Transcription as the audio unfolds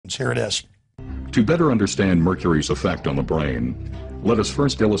neurons. Here it is. To better understand mercury's effect on the brain, let us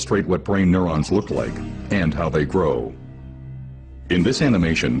first illustrate what brain neurons look like and how they grow. In this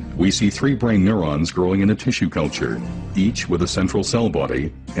animation, we see 3 brain neurons growing in a tissue culture, each with a central cell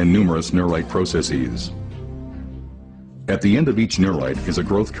body and numerous neurite processes. At the end of each neurite is a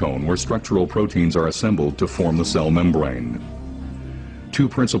growth cone where structural proteins are assembled to form the cell membrane. 2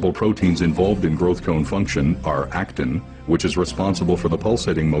 principal proteins involved in growth cone function are actin, which is responsible for the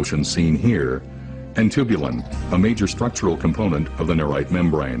pulsating motion seen here, and tubulin, a major structural component of the neurite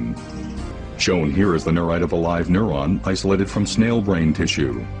membrane. Shown here is the neurite of a live neuron isolated from snail brain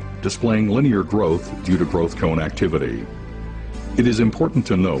tissue, displaying linear growth due to growth cone activity. It is important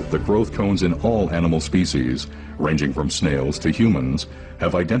to note that growth cones in all animal species, ranging from snails to humans,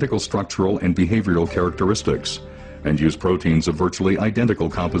 have identical structural and behavioral characteristics and use proteins of virtually identical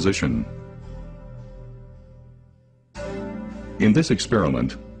composition. In this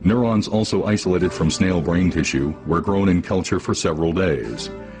experiment, neurons also isolated from snail brain tissue were grown in culture for several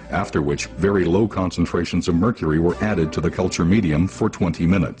days, after which very low concentrations of mercury were added to the culture medium for 20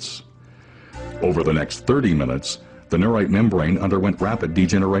 minutes. Over the next 30 minutes, the neurite membrane underwent rapid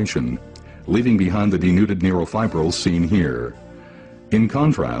degeneration, leaving behind the denuded neurofibrils seen here. In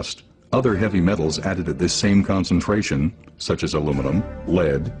contrast, other heavy metals added at this same concentration, such as aluminum,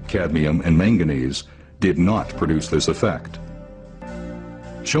 lead, cadmium, and manganese, did not produce this effect.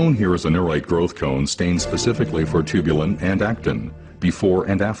 Shown here is a neurite growth cone stained specifically for tubulin and actin, before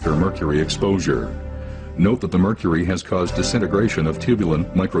and after mercury exposure. Note that the mercury has caused disintegration of tubulin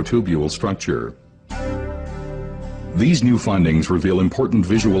microtubule structure. These new findings reveal important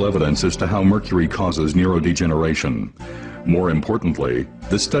visual evidence as to how mercury causes neurodegeneration. More importantly,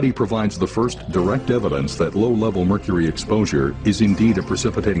 this study provides the first direct evidence that low-level mercury exposure is indeed a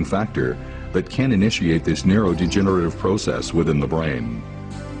precipitating factor that can initiate this neurodegenerative process within the brain.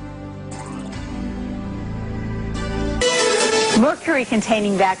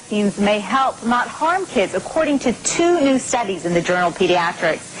 Mercury-containing vaccines may help, not harm kids, according to 2 new studies in the journal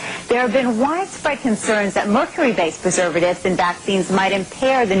Pediatrics. There have been widespread concerns that mercury-based preservatives in vaccines might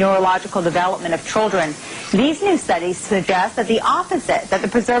impair the neurological development of children. These new studies suggest that the opposite, that the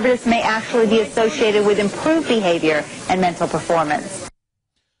preservatives may actually be associated with improved behavior and mental performance.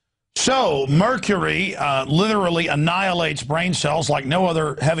 So mercury literally annihilates brain cells like no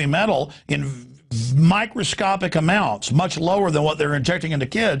other heavy metal in microscopic amounts, much lower than what they're injecting into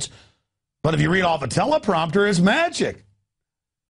kids. But if you read off a teleprompter, it's magic.